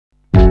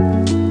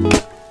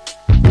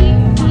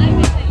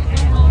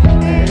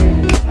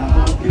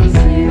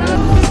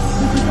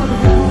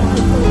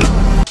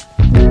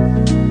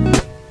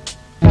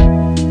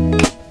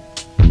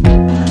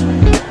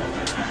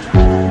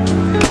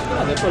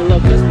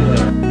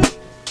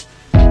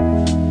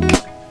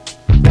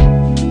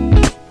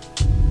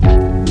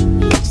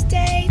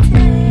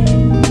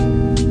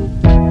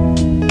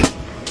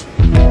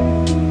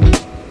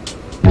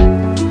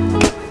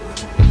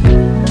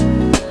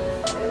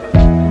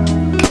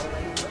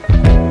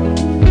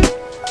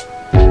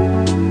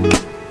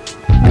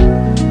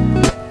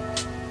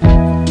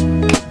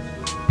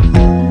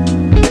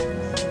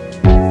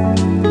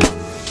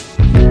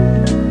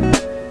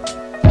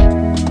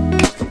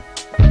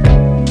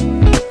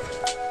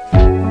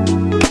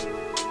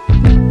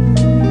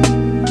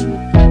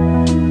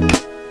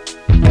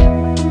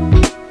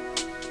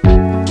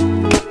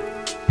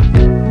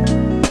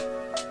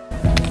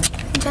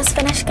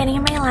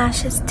Getting my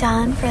lashes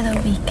done for the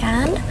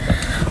weekend.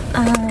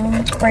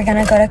 We're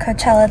gonna go to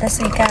Coachella this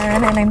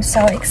weekend and I'm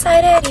so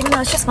excited. Even though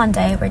it's just one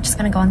day, we're just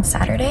gonna go on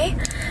Saturday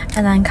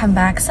and then come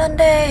back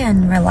Sunday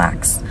and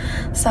relax.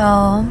 So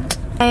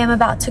I am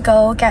about to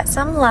go get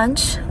some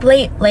lunch,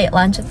 late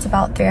lunch. It's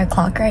about 3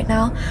 o'clock right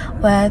now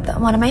with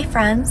one of my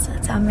friends.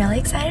 So I'm really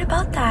excited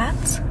about that.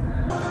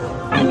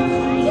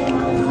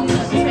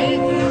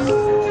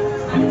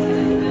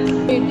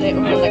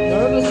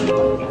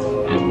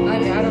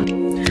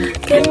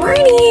 Good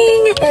morning!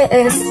 It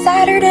is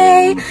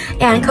Saturday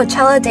and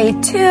Coachella day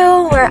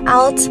 2. We're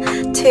out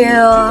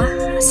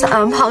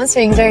to Palm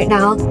Springs right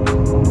now.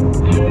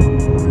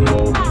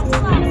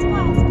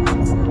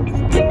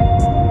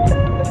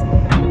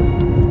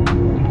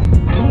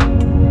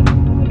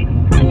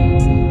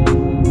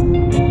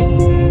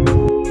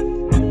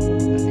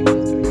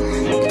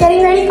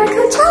 Getting ready for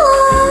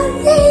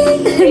Coachella!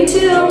 Yay! Day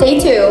 2. Day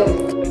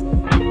 2.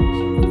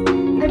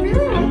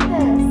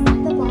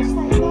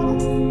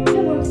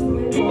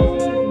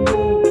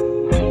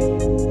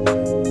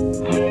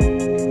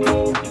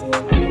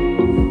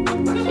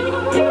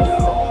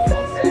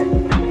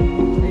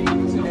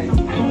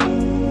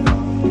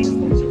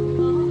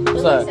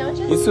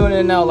 You tuning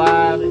in now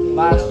live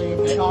stream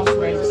from Palm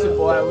Springs. It's your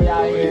boy. We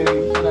out here.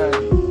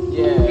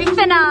 We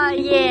finna,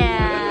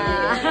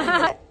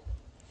 yeah.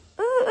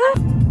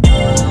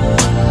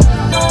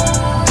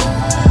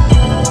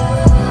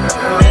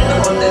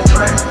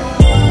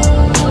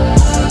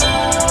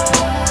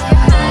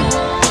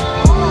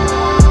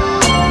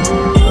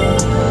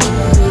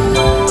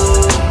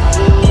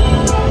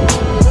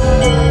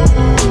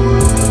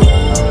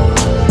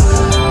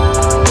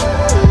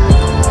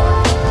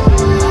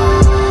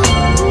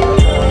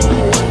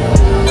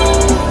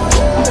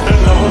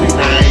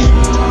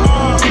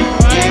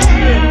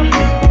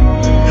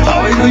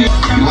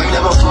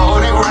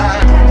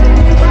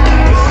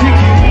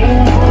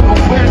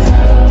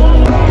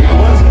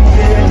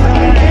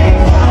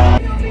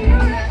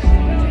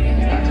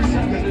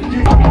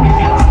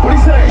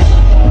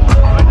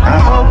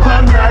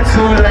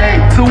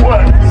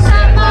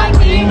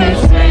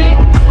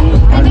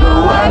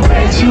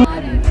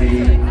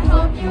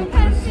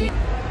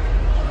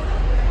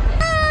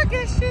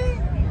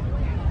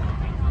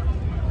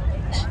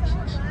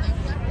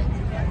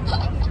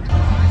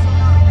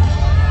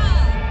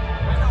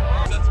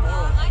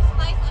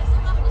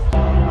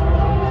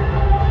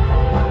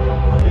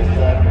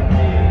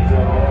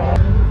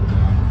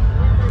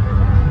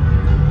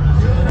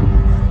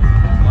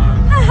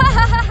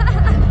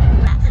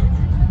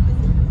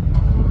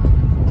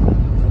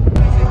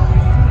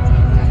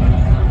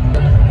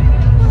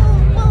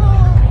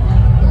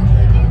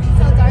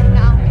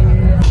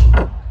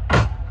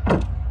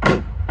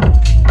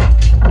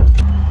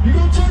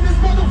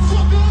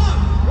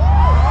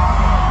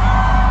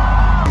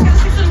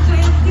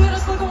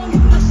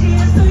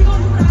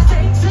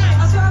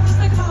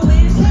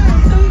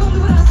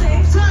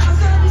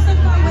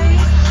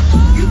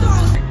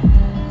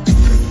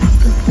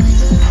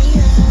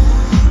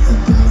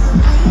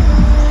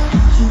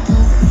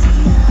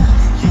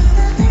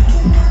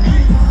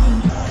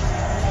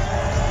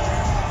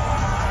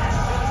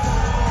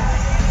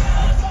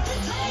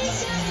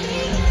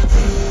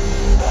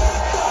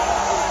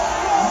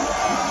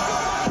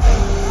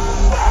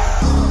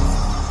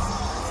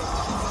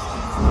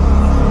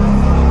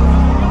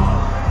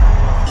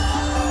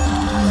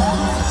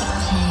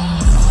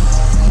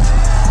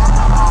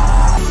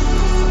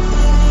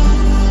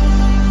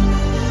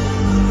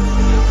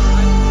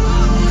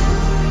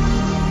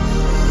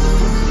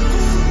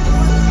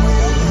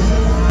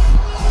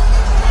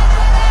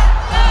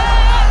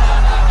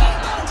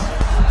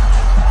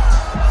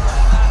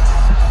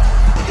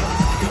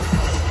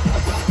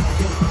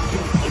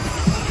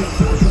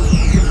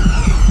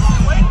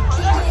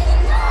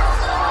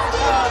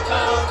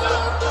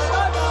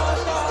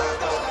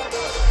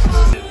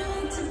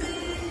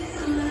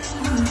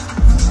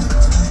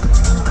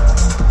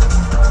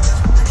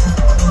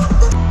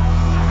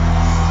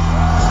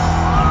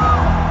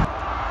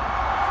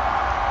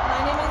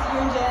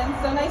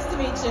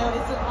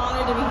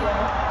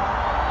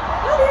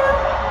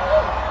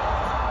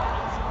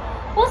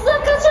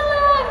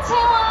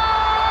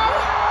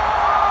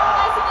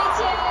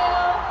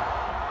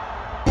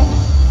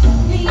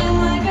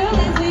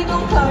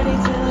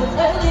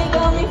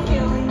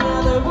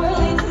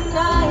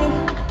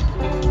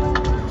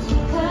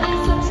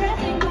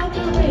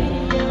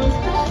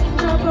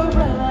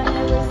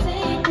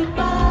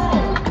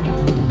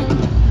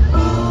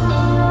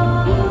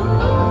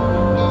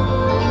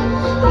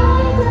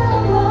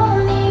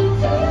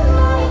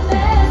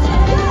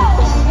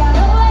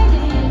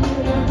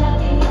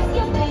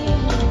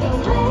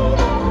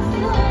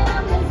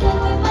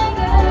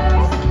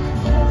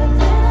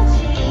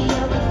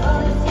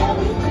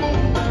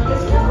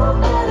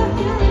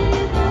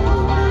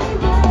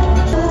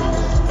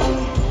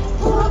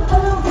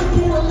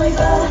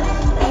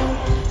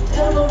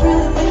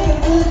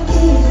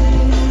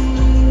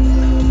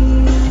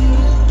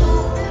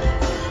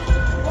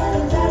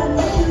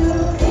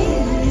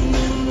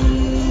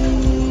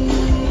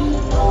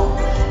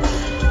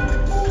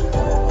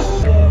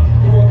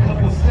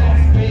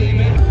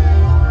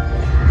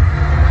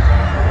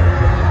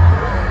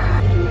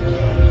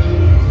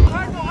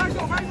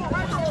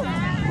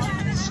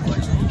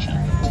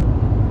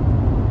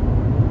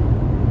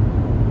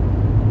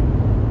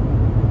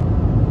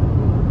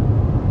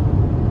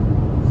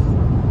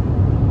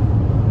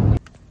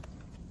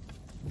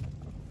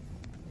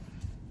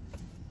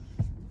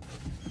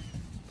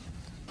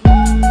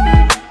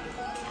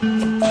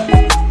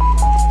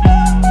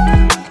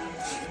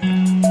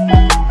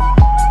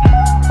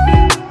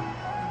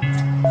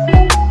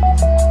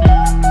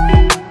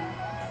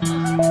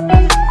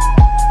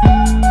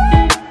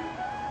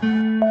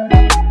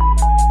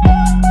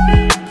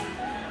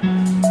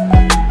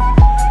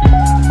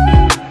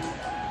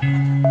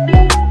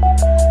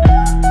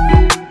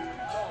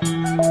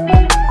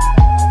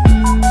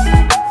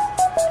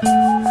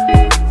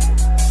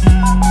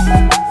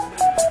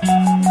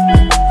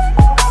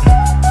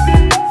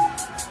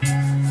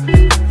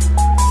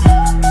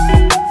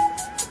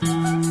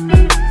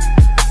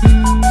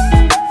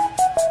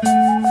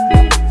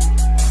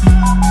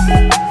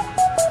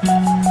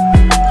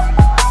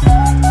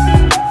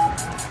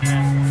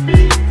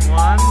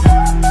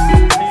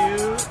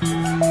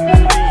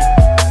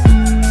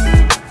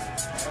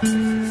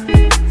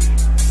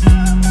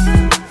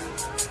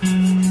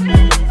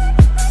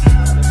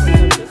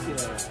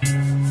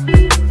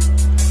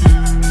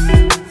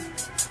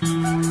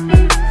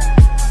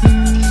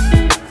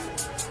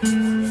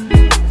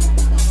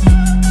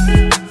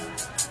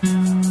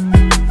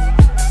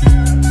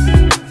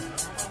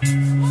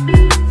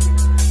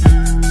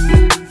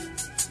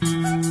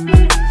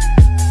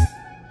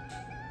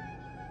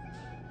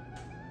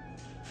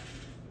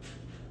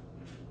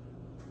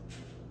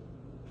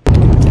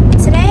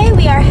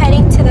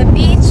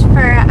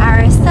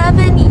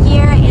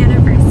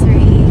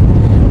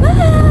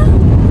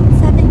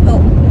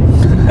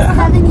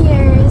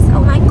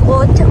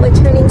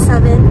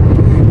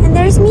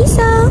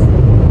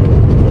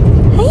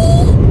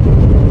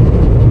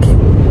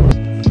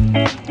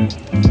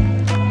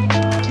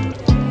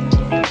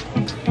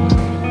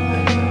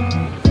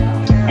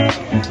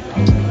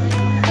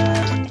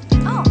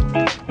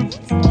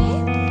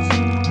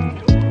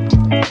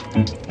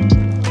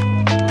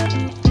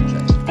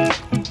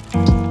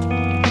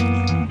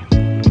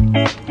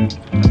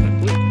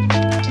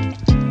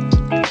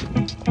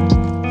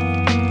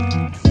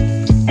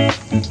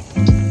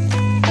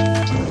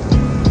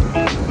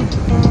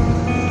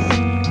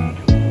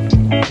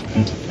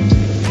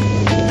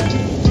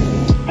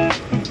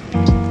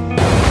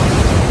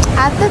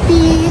 at the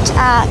beach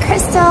at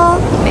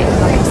Crescent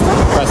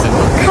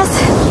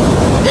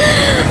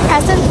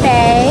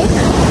Bay.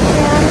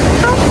 And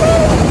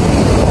Catherine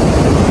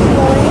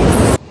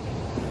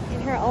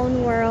in her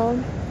own world.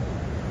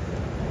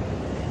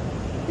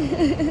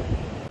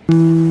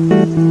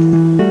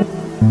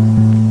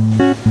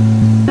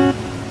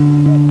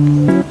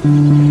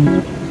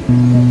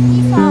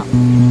 Peace out.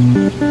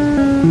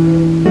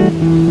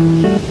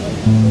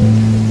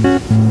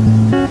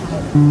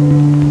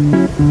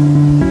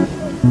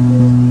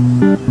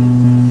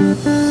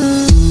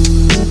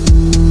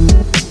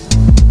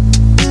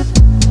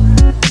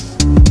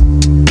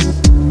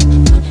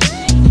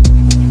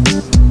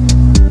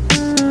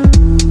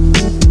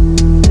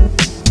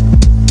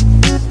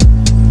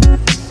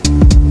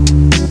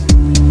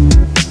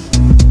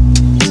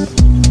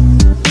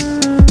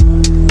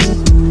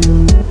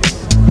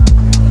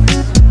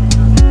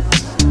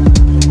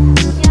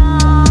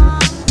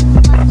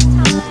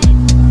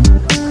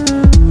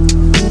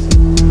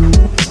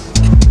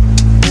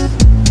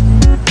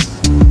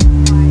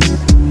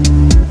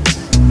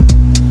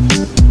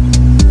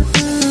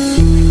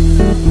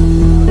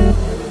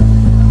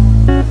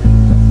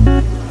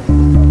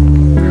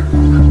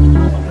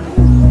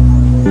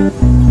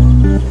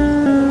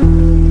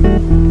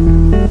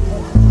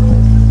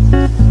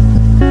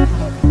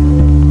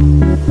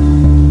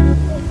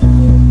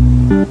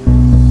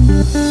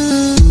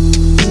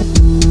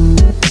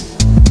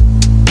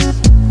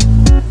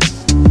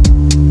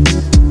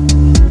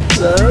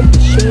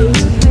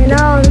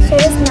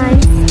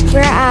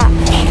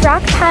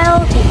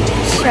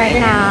 Right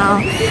now,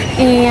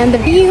 and the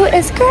view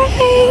is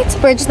great.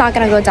 We're just not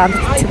gonna go down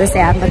to the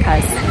sand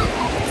because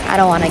I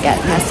don't want to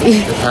get messy.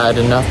 We've had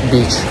enough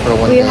beach for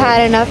one day. We've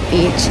had enough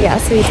beach.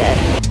 Yes, we did.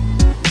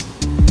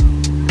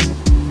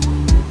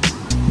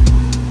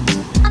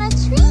 On a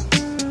tree?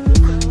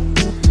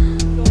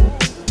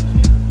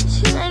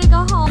 She's ready to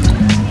go home.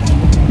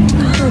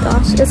 Oh my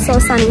gosh, it's so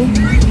sunny.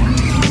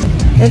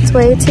 It's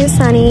way too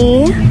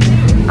sunny.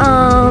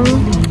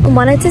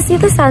 Wanted to see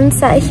the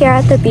sunset here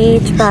at the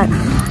beach, but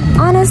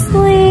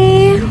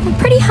honestly, I'm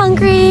pretty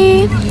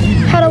hungry.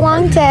 Had a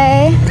long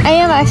day. I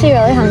am actually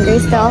really hungry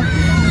still.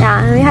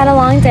 Yeah, and we had a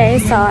long day,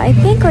 so I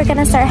think we're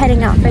gonna start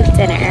heading out for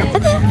dinner.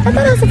 I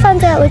thought it was a fun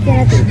day at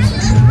Laguna Beach.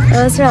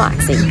 It was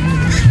relaxing.